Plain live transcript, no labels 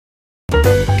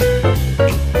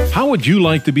would you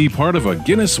like to be part of a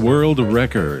Guinness World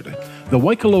Record? The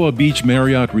Waikoloa Beach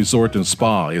Marriott Resort and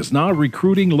Spa is now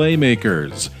recruiting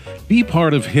laymakers. Be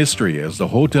part of history as the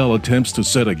hotel attempts to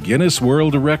set a Guinness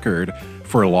World Record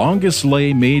for longest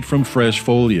lay made from fresh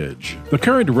foliage. The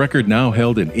current record, now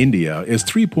held in India, is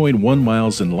 3.1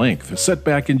 miles in length, set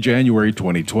back in January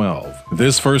 2012.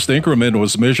 This first increment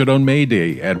was measured on May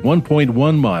Day at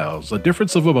 1.1 miles, a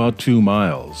difference of about 2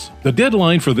 miles. The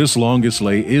deadline for this longest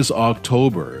lay is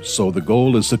October, so the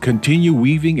goal is to continue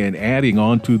weaving and adding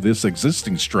on to this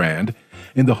existing strand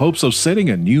in the hopes of setting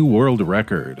a new world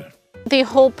record. The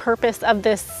whole purpose of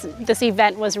this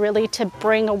event was really to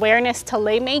bring awareness to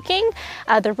laymaking,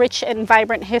 the rich and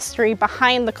vibrant history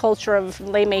behind the culture of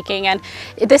laymaking. And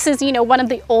this is, one of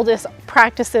the oldest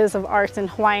practices of arts in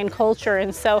Hawaiian culture.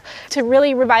 And so to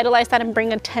really revitalize that and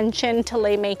bring attention to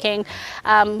laymaking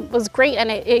was great.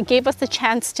 And it gave us the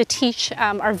chance to teach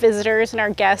our visitors and our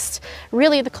guests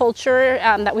really the culture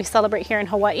that we celebrate here in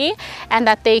Hawaii, and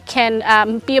that they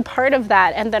can be a part of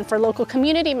that. And then for local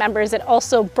community members, it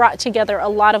also brought together a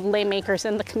lot of laymakers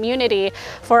in the community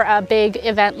for a big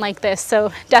event like this.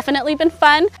 So definitely been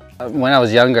fun. When I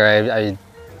was younger, I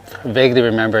vaguely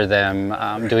remember them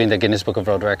doing the Guinness Book of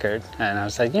World Record, and I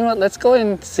was like, let's go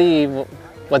and see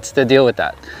what's the deal with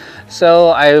that. So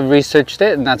I researched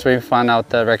it, and that's where we found out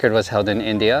the record was held in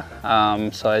India.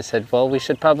 So I said, well, we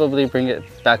should probably bring it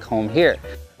back home here.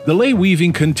 The lay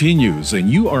weaving continues, and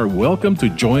you are welcome to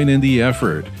join in the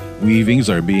effort. Weavings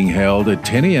are being held at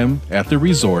 10 a.m. at the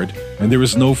resort, and there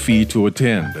is no fee to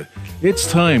attend.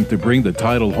 It's time to bring the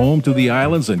title home to the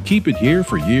islands and keep it here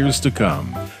for years to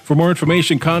come. For more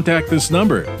information, contact this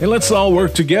number, and let's all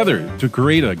work together to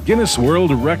create a Guinness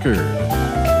World Record.